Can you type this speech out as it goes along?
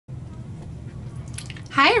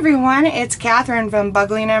Hi everyone, it's Catherine from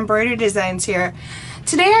Buggling Embroidery Designs here.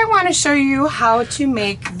 Today I want to show you how to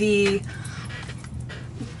make the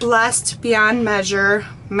Blessed Beyond Measure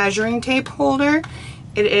measuring tape holder.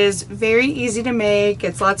 It is very easy to make,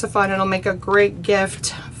 it's lots of fun, it'll make a great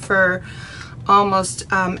gift for almost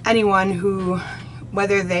anyone who,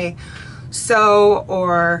 whether they sew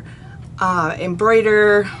or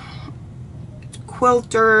embroider,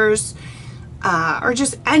 quilters, or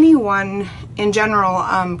just anyone in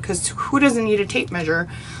general, because who doesn't need a tape measure?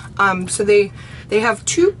 So they have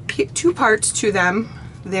two parts to them.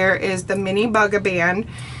 There is the mini bugga band,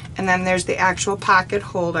 and then there's the actual pocket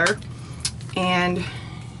holder, and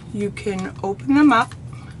you can open them up.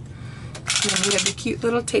 And then you have the cute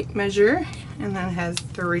little tape measure, and then it has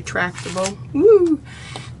the retractable. Woo!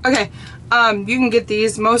 Okay, you can get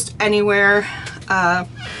these most anywhere. I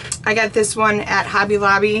got this one at Hobby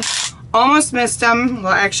Lobby. Almost missed them.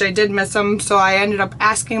 Well, actually I did miss them, so I ended up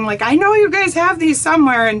asking them, like, I know you guys have these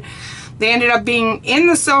somewhere, and they ended up being in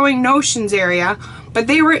the Sewing Notions area, but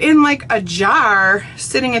they were in like a jar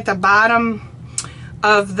sitting at the bottom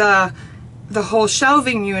of the whole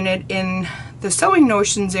shelving unit in the Sewing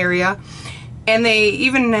Notions area, and they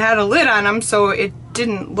even had a lid on them, so it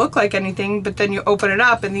didn't look like anything, but then you open it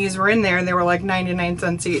up and these were in there, and they were like 99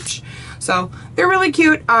 cents each. So they're really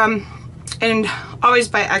cute. And always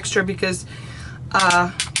buy extra because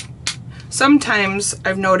sometimes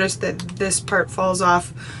I've noticed that this part falls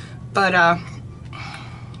off, but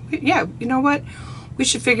yeah, you know what, we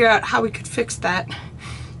should figure out how we could fix that.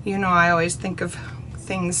 You know, I always think of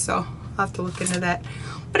things, so I'll have to look into that.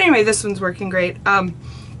 But anyway, this one's working great. Out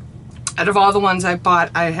of all the ones I bought,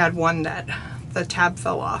 I had one that the tab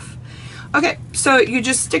fell off. Okay, so you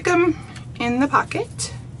just stick them in the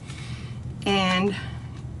pocket and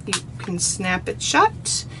you can snap it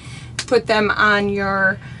shut, put them on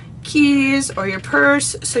your keys or your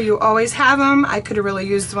purse so you always have them. I could have really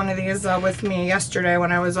used one of these with me yesterday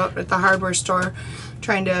when I was up at the hardware store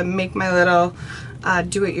trying to make my little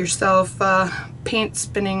do-it-yourself paint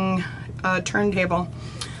spinning turntable.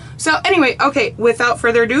 So anyway, okay, without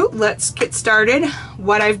further ado, let's get started.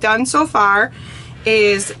 What I've done so far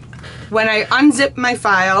is when I unzip my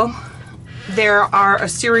file, there are a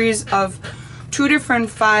series of 2 different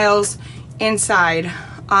files inside.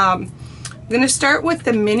 I'm going to start with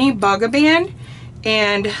the mini bugga band,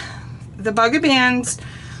 and the bugga bands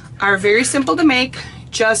are very simple to make.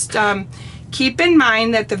 Just keep in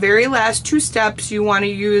mind that the very last 2 steps you want to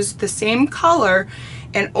use the same color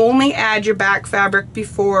and only add your back fabric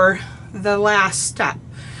before the last step.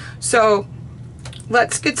 So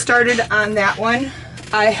let's get started on that one.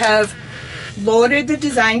 I have loaded the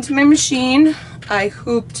design to my machine. I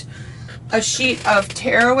hooped a sheet of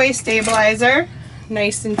tearaway stabilizer,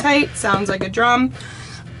 nice and tight, sounds like a drum.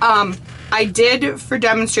 I did, for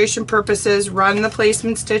demonstration purposes, run the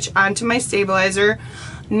placement stitch onto my stabilizer.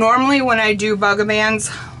 Normally when I do bugga bands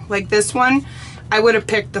like this one, I would have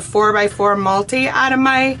picked the 4x4 multi out of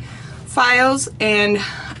my files, and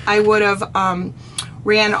I would have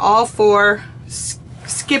ran all 4,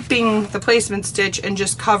 skipping the placement stitch, and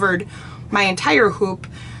just covered my entire hoop,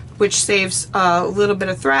 which saves a little bit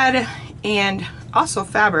of thread and also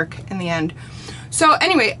fabric in the end. So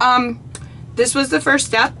anyway, this was the first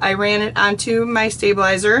step. I ran it onto my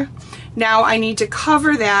stabilizer. Now I need to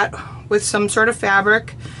cover that with some sort of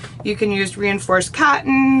fabric. You can use reinforced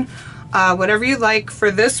cotton, whatever you like.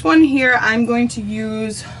 For this one here, I'm going to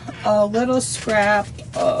use a little scrap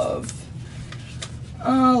of,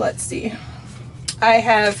 let's see, I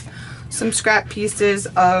have some scrap pieces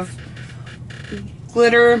of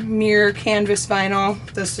glitter mirror canvas vinyl.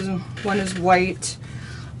 This one is white.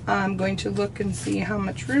 I'm going to look and see how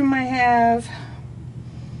much room I have.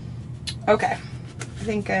 Okay, I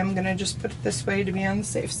think I'm gonna just put it this way to be on the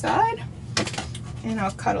safe side, and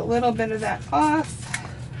I'll cut a little bit of that off.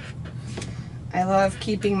 I love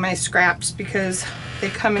keeping my scraps because they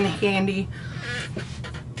come in handy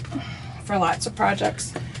for lots of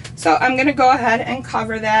projects. So I'm gonna go ahead and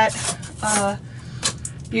cover that.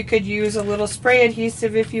 You could use a little spray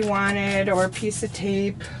adhesive if you wanted, or a piece of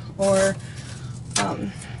tape, or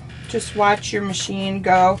just watch your machine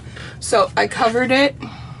go. So I covered it,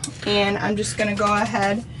 and I'm just going to go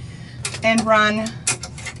ahead and run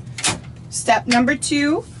step number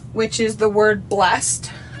 2, which is the word blessed.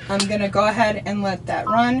 I'm going to go ahead and let that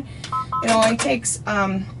run. It only takes,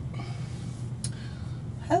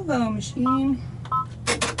 hello machine.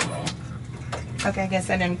 Okay, I guess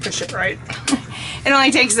I didn't push it right. It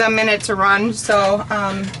only takes a minute to run, so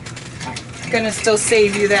I'm gonna still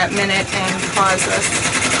save you that minute and pause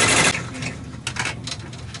this.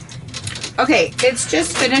 Okay, it's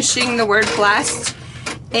just finishing the word blessed,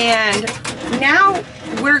 And now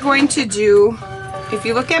we're going to do, if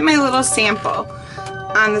you look at my little sample,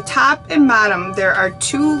 on the top and bottom there are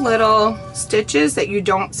 2 little stitches that you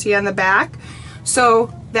don't see on the back.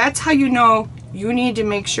 So that's how you know you need to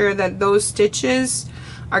make sure that those stitches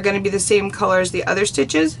are going to be the same color as the other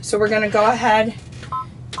stitches. So we're going to go ahead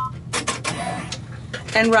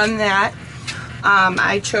and run that.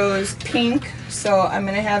 I chose pink, so I'm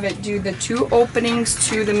going to have it do the 2 openings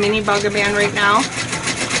to the mini bugger band right now.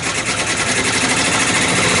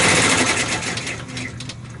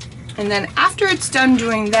 And then after it's done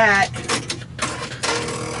doing that,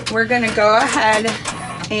 we're going to go ahead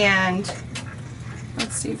and,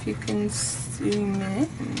 let's see if you can zoom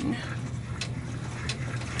in.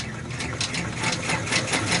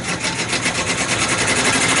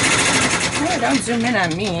 Oh, don't zoom in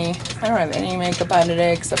on me. I don't have any makeup on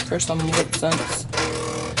today except for some lip scents.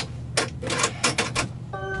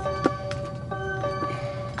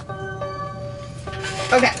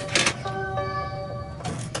 Okay.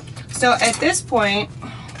 So at this point,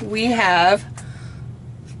 we have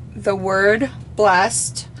the word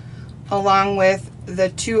blessed along with the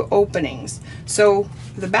 2 openings. So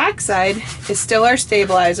the back side is still our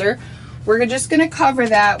stabilizer. We're just going to cover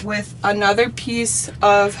that with another piece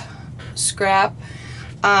of scrap.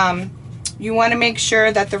 You want to make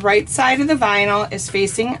sure that the right side of the vinyl is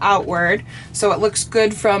facing outward so it looks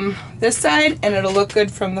good from this side and it'll look good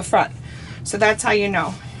from the front. So that's how you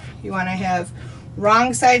know. You want to have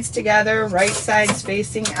wrong sides together, right sides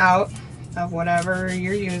facing out of whatever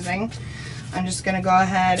you're using. I'm just going to go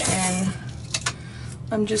ahead and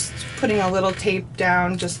I'm just putting a little tape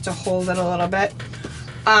down just to hold it a little bit.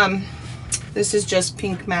 This is just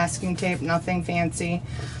pink masking tape, nothing fancy.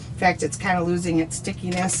 In fact, it's kind of losing its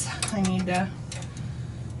stickiness. I need to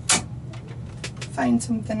find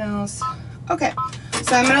something else. Okay,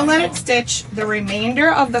 so I'm going to let it stitch the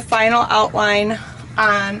remainder of the final outline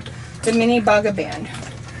on the mini bugger band.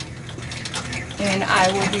 And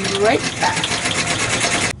I will be right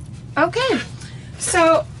back. Okay,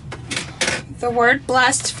 so the word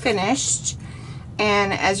blessed finished,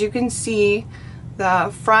 and as you can see,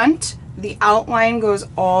 the front, the outline goes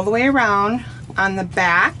all the way around. On the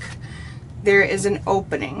back there is an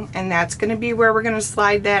opening, and that's going to be where we're going to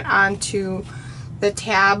slide that onto the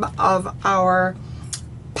tab of our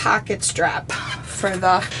pocket strap for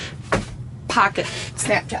the pocket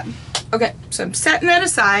snap tab. Okay, so I'm setting that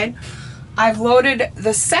aside. I've loaded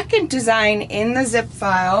the second design in the zip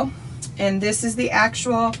file, and this is the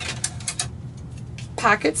actual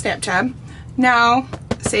pocket snap tab. Now,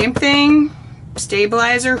 same thing,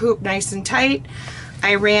 stabilizer, hoop nice and tight.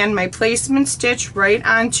 I ran my placement stitch right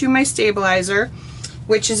onto my stabilizer,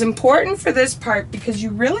 which is important for this part because you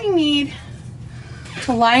really need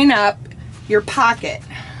to line up your pocket.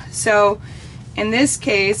 So in this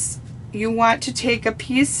case, you want to take a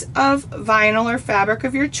piece of vinyl or fabric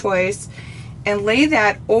of your choice and lay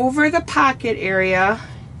that over the pocket area.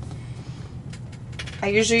 I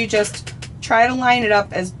usually just try to line it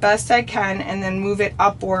up as best I can and then move it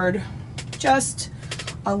upward just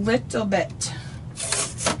a little bit.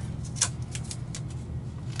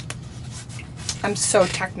 I'm so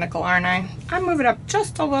technical, aren't I? I move it up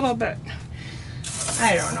just a little bit.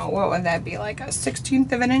 I don't know, what would that be, like a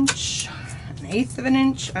 1/16 of an inch? An 1/8 of an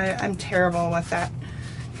inch? I'm terrible with that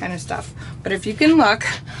kind of stuff. But if you can look,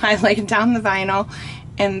 I laid down the vinyl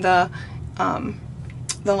and the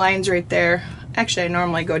lines right there. Actually, I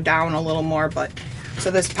normally go down a little more, but so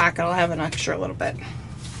this pocket will have an extra little bit.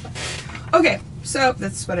 Okay, so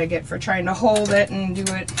that's what I get for trying to hold it and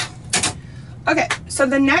do it. Okay, so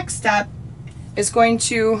the next step is going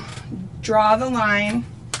to draw the line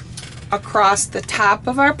across the top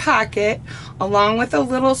of our pocket along with a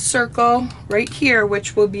little circle right here,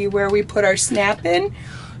 which will be where we put our snap in.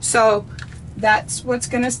 So that's what's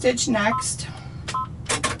going to stitch next.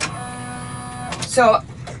 So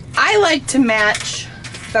I like to match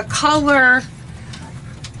the color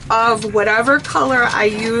of whatever color I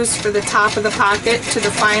use for the top of the pocket to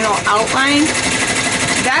the final outline.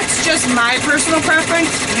 That's just my personal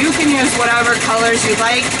preference. You can use whatever colors you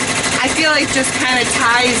like. I feel like just kind of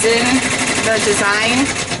ties in the design.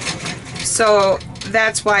 So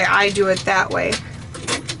that's why I do it that way.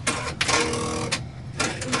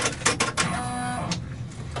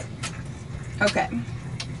 Okay.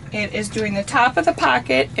 It is doing the top of the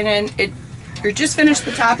pocket, and then you're just finished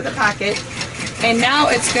the top of the pocket, and now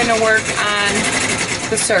it's going to work on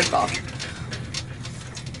the circle.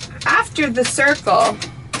 After the circle,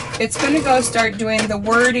 it's going to go start doing the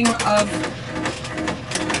wording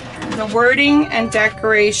and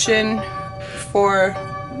decoration for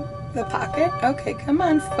the pocket. Okay, come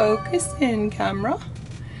on, focus in, camera.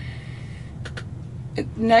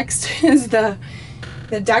 next is the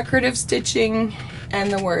decorative stitching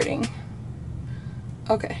and the wording.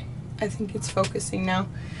 Okay, I think it's focusing now.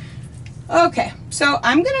 Okay, so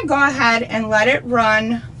I'm gonna go ahead and let it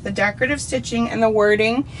run, the decorative stitching and the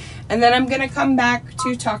wording, and then I'm gonna come back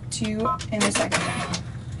to talk to you in a second.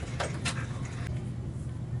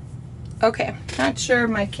 Okay, not sure,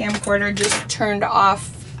 my camcorder just turned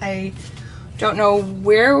off. I don't know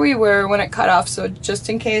where we were when it cut off, so just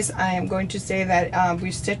in case, I am going to say that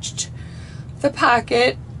we stitched the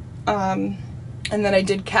pocket, and then I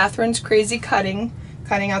did Catherine's crazy cutting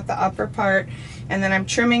out the upper part, and then I'm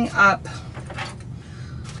trimming up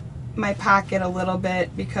my pocket a little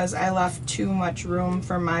bit because I left too much room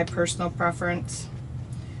for my personal preference.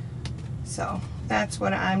 So that's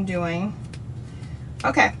what I'm doing.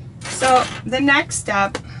 Okay, so the next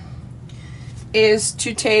step is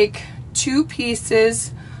to take 2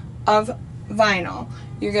 pieces of vinyl.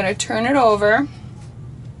 You're going to turn it over,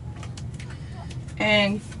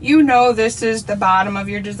 and you know this is the bottom of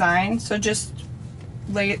your design, so just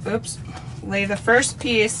lay the first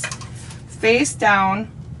piece face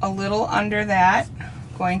down a little under that,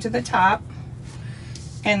 going to the top,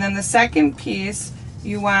 and then the second piece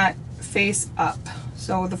you want face up.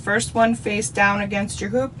 So the first one face down against your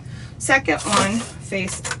hoop, second one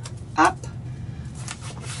face up.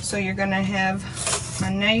 So you're going to have a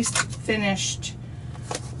nice finished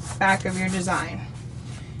back of your design.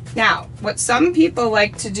 Now, what some people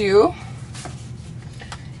like to do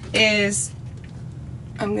is,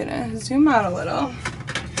 I'm going to zoom out a little.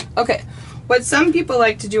 Okay, what some people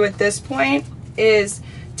like to do at this point is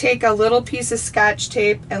take a little piece of Scotch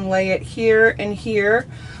tape and lay it here and here.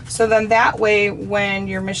 So then that way when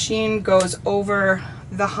your machine goes over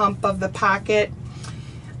the hump of the pocket,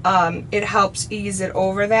 it helps ease it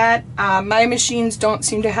over that. My machines don't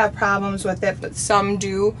seem to have problems with it, but some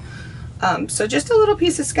do. So just a little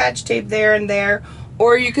piece of Scotch tape there and there,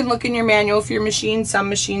 or you can look in your manual for your machine. Some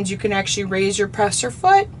machines you can actually raise your presser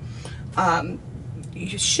foot.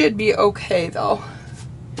 You should be okay though.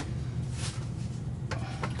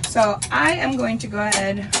 So I am going to go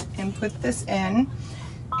ahead and put this in,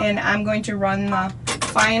 and I'm going to run the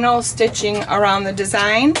final stitching around the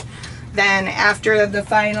design. Then after the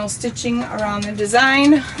final stitching around the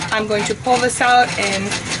design, I'm going to pull this out and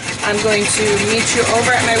I'm going to meet you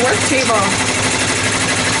over at my work table.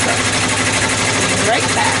 So, right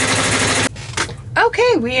back.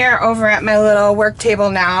 Okay, we are over at my little work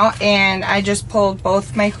table now, and I just pulled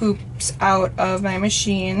both my hoops out of my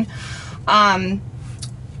machine.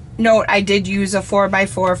 Note, I did use a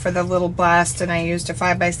 4x4 for the little blast, and I used a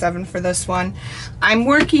 5x7 for this one. I'm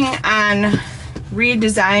working on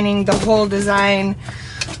redesigning the whole design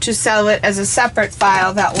to sell it as a separate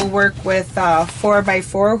file that will work with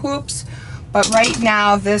 4x4 hoops. But right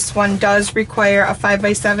now this one does require a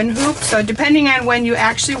 5x7 hoop, so depending on when you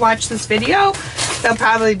actually watch this video, there'll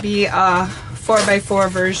probably be a 4x4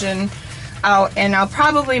 version out, and I'll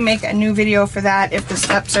probably make a new video for that if the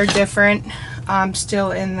steps are different. I'm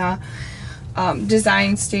still in the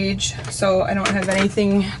design stage, so I don't have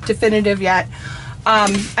anything definitive yet.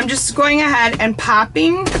 I'm just going ahead and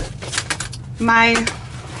popping my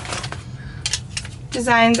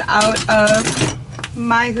designs out of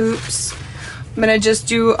my hoops. I'm going to just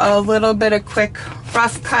do a little bit of quick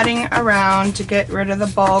rough cutting around to get rid of the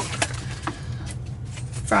bulk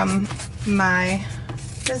from my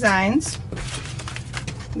designs.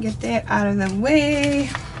 Get that out of the way.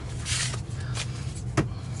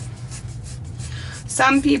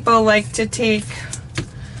 Some people like to take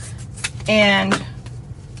and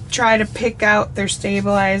try to pick out their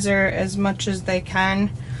stabilizer as much as they can.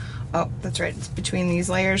 Oh, that's right, it's between these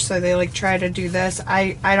layers, so they like try to do this.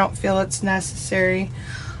 I don't feel it's necessary,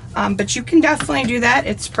 but you can definitely do that.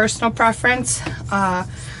 It's personal preference.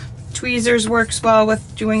 Tweezers works well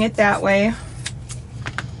with doing it that way.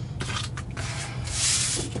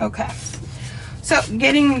 Okay, so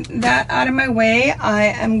getting that out of my way, I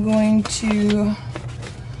am going to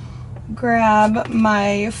grab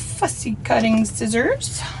my fussy cutting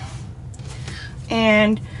scissors,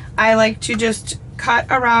 and I like to just cut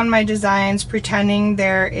around my designs pretending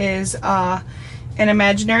there is an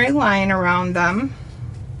imaginary line around them.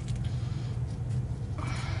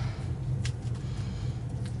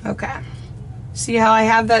 Okay, see how I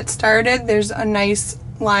have that started? There's a nice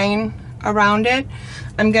line around it.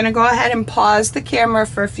 I'm gonna go ahead and pause the camera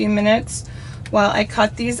for a few minutes while I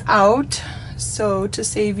cut these out, so to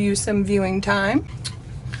save you some viewing time.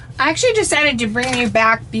 I actually decided to bring you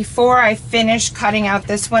back before I finish cutting out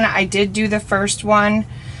this one. I did do the first one.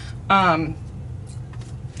 I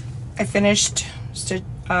finished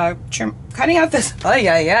cutting out this,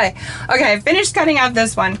 okay, I finished cutting out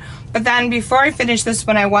this one, but then before I finish this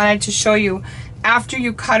one, I wanted to show you, after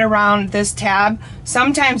you cut around this tab,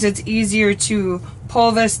 sometimes it's easier to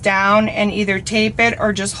pull this down and either tape it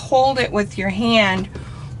or just hold it with your hand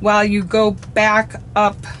while you go back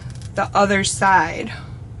up the other side.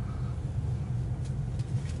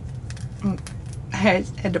 I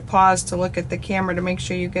had to pause to look at the camera to make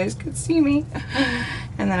sure you guys could see me,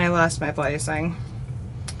 and then I lost my placing.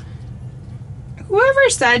 Whoever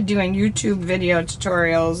said doing YouTube video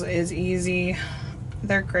tutorials is easy,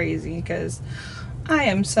 they're crazy, because I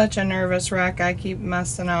am such a nervous wreck. I keep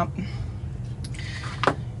messing up.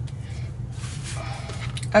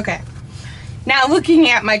 Okay, now looking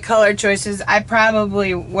at my color choices,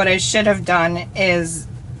 what I should have done is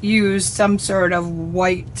use some sort of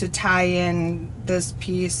white to tie in this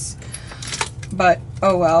piece, but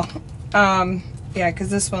oh well. Yeah, because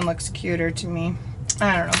this one looks cuter to me.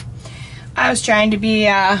 I don't know. I was trying to be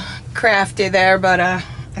crafty there, but I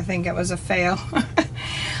think it was a fail.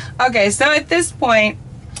 Okay, so at this point,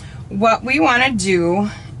 what we want to do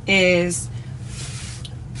is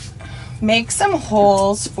make some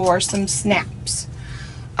holes for some snaps.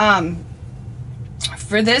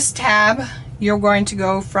 For this tab, you're going to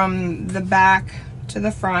go from the back to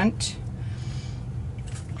the front.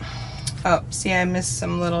 Oh, see, I missed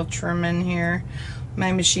some little trim in here.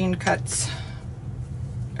 My machine cuts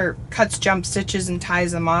jump stitches and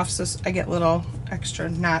ties them off, so I get little extra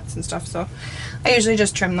knots and stuff, so I usually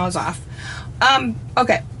just trim those off.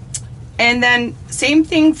 Okay, and then same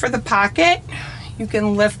thing for the pocket. You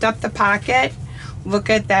can lift up the pocket, look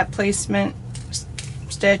at that placement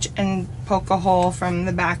stitch, and poke a hole from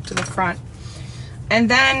the back to the front. And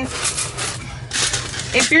then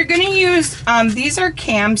if you're going to use, these are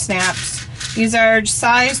cam snaps. These are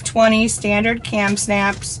size 20 standard cam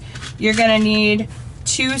snaps. You're going to need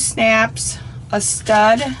 2 snaps, a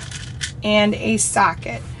stud, and a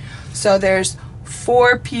socket. So there's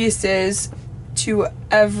 4 pieces to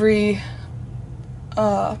every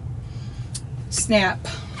snap.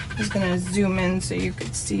 I'm just going to zoom in so you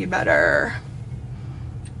could see better.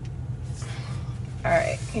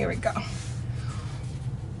 Alright, here we go.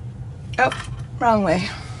 Oh, wrong way.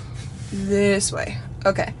 This way.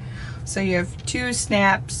 Okay, so you have 2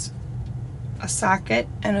 snaps, a socket,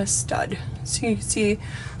 and a stud. So you can see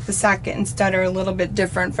the socket and stud are a little bit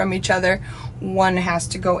different from each other. One has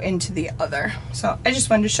to go into the other. So I just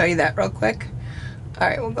wanted to show you that real quick.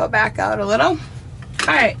 Alright, we'll go back out a little.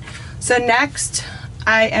 Alright, so next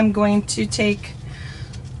I am going to take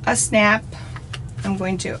a snap. I'm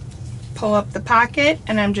going to pull up the pocket,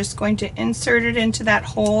 and I'm just going to insert it into that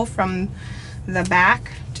hole from the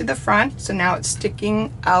back to the front. So now it's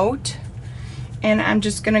sticking out, and I'm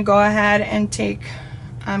just going to go ahead and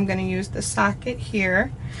I'm going to use the socket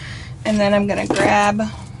here, and then I'm going to grab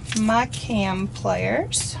my cam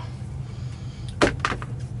pliers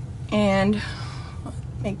and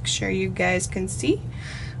make sure you guys can see.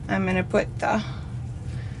 I'm going to put the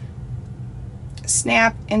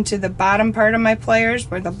snap into the bottom part of my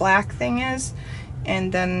pliers where the black thing is,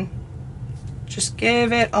 and then just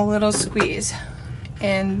give it a little squeeze,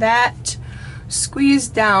 and that squeeze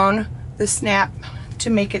down the snap to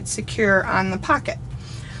make it secure on the pocket.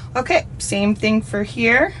 Okay, same thing for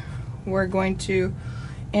here. We're going to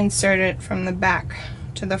insert it from the back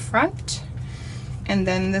to the front, and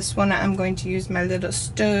then this one I'm going to use my little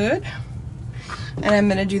stud, and I'm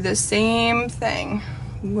going to do the same thing.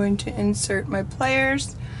 I'm going to insert my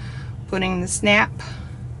pliers, putting the snap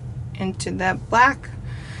into the black,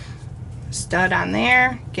 stud on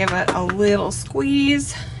there, give it a little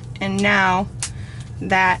squeeze, and now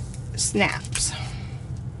that snaps.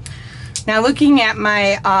 Now looking at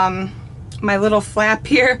my my little flap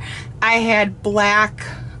here, I had black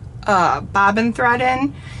bobbin thread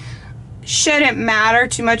in. Shouldn't matter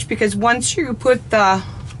too much, because once you put the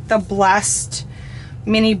blessed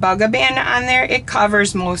mini bugga band on there, it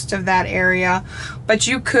covers most of that area. But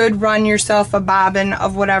you could run yourself a bobbin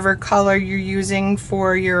of whatever color you're using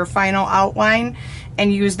for your final outline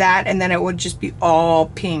and use that, and then it would just be all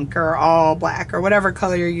pink or all black or whatever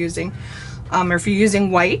color you're using. Or if you're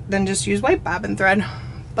using white, then just use white bobbin thread.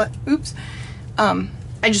 But oops, I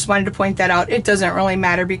just wanted to point that out. It doesn't really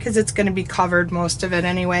matter because it's going to be covered most of it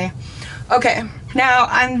anyway. Okay, now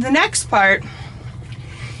on the next part,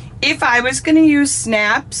 if I was going to use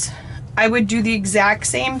snaps, I would do the exact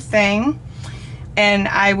same thing, and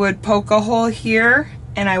I would poke a hole here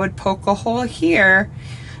and I would poke a hole here,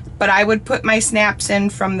 but I would put my snaps in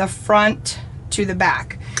from the front to the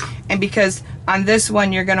back. And because on this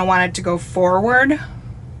one you're going to want it to go forward,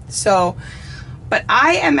 so But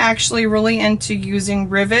I am actually really into using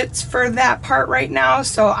rivets for that part right now,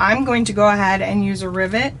 so I'm going to go ahead and use a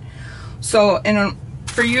rivet. So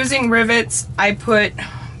for using rivets, I put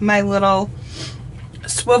my little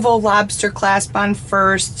swivel lobster clasp on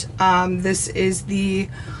first. This is the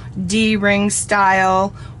D-ring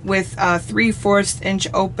style with a 3/4 inch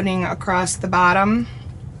opening across the bottom,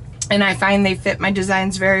 and I find they fit my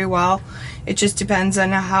designs very well. It just depends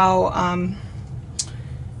on how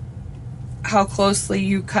closely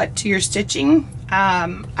you cut to your stitching.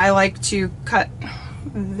 I like to cut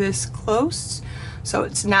this close, so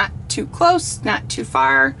it's not too close, not too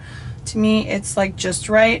far. To me, it's like just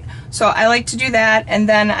right. So I like to do that, and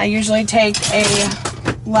then I usually take a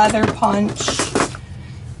leather punch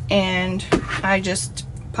and I just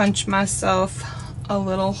punch myself a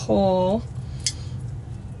little hole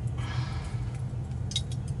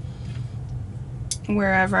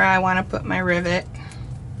wherever I want to put my rivet.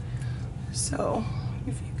 So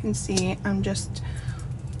if you can see, I'm just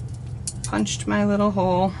punched my little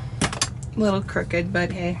hole, a little crooked,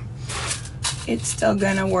 but hey, it's still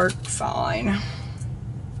gonna work fine.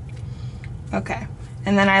 Okay,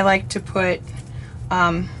 and then I like to put,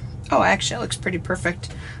 oh, actually it looks pretty perfect.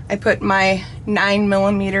 I put my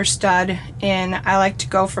 9mm stud in. I like to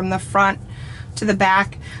go from the front to the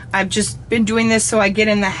back. I've just been doing this so I get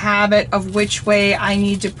in the habit of which way I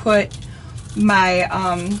need to put my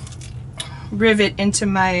rivet into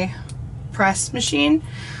my press machine.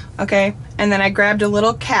 Okay, and then I grabbed a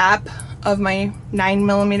little cap of my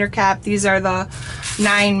 9mm cap. These are the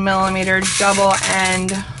 9mm double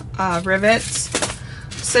end rivets.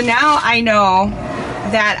 So now I know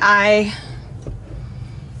that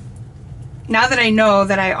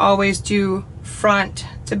I always do front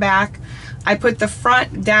to back. I put the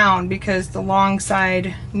front down because the long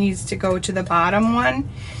side needs to go to the bottom one,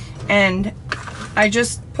 and I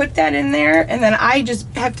just put that in there, and then I just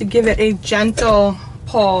have to give it a gentle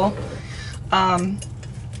pull, and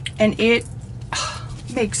it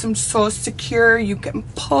makes them so secure. You can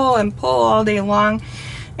pull and pull all day long,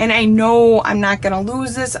 and I know I'm not gonna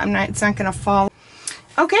lose this. It's not gonna fall.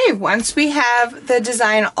 Okay, once we have the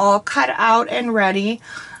design all cut out and ready,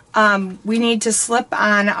 we need to slip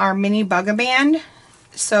on our mini bugger band.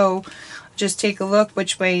 So just take a look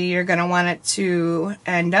which way you're going to want it to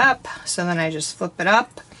end up. So then I just flip it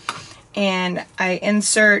up and I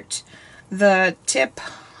insert the tip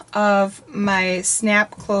of my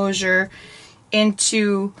snap closure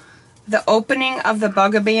into the opening of the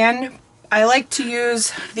bugger band. I like to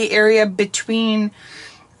use the area between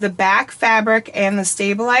the back fabric and the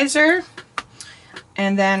stabilizer,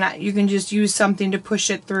 and then you can just use something to push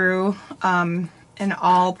it through. And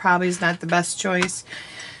awl probably is not the best choice.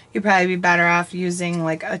 You'd probably be better off using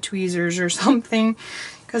like a tweezers or something,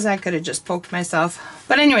 because I could have just poked myself.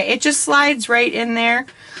 But anyway, it just slides right in there,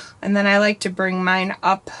 and then I like to bring mine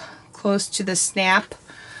up close to the snap,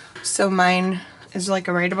 so mine is like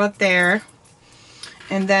right about there,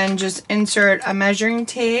 and then just insert a measuring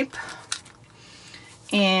tape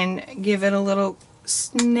and give it a little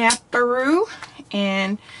snapperoo,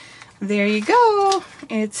 and there you go.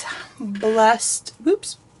 It's blessed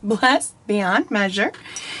beyond measure,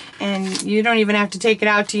 and you don't even have to take it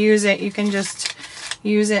out to use it. You can just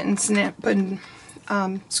use it and snip and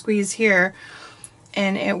squeeze here,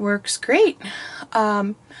 and it works great.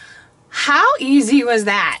 How easy was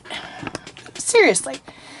that? Seriously.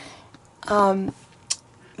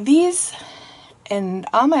 These and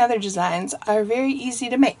all my other designs are very easy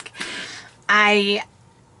to make. I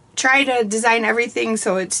try to design everything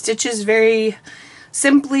so it stitches very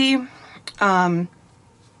simply. I'm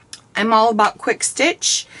all about quick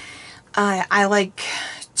stitch. I like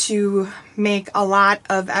to make a lot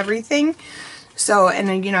of everything. So,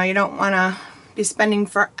 and you know, you don't want to be spending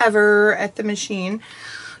forever at the machine.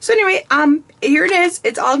 So anyway, here it is.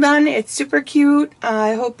 It's all done. It's super cute.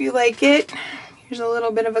 I hope you like it. Here's a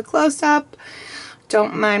little bit of a close-up.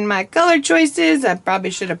 Don't mind my color choices. I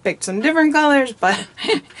probably should have picked some different colors, but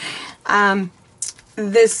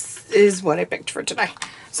this is what I picked for today.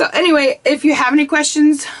 So anyway, if you have any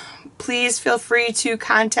questions, please feel free to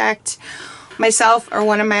contact myself or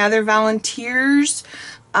one of my other volunteers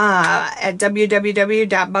at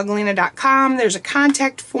www.bugalina.com. There's a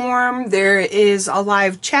contact form. There is a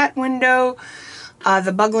live chat window.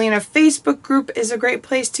 The Bugalina Facebook group is a great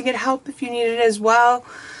place to get help if you need it as well.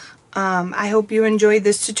 I hope you enjoyed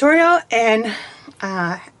this tutorial, and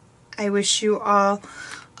I wish you all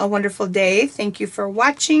a wonderful day. Thank you for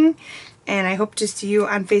watching, and I hope to see you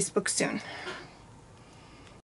on Facebook soon.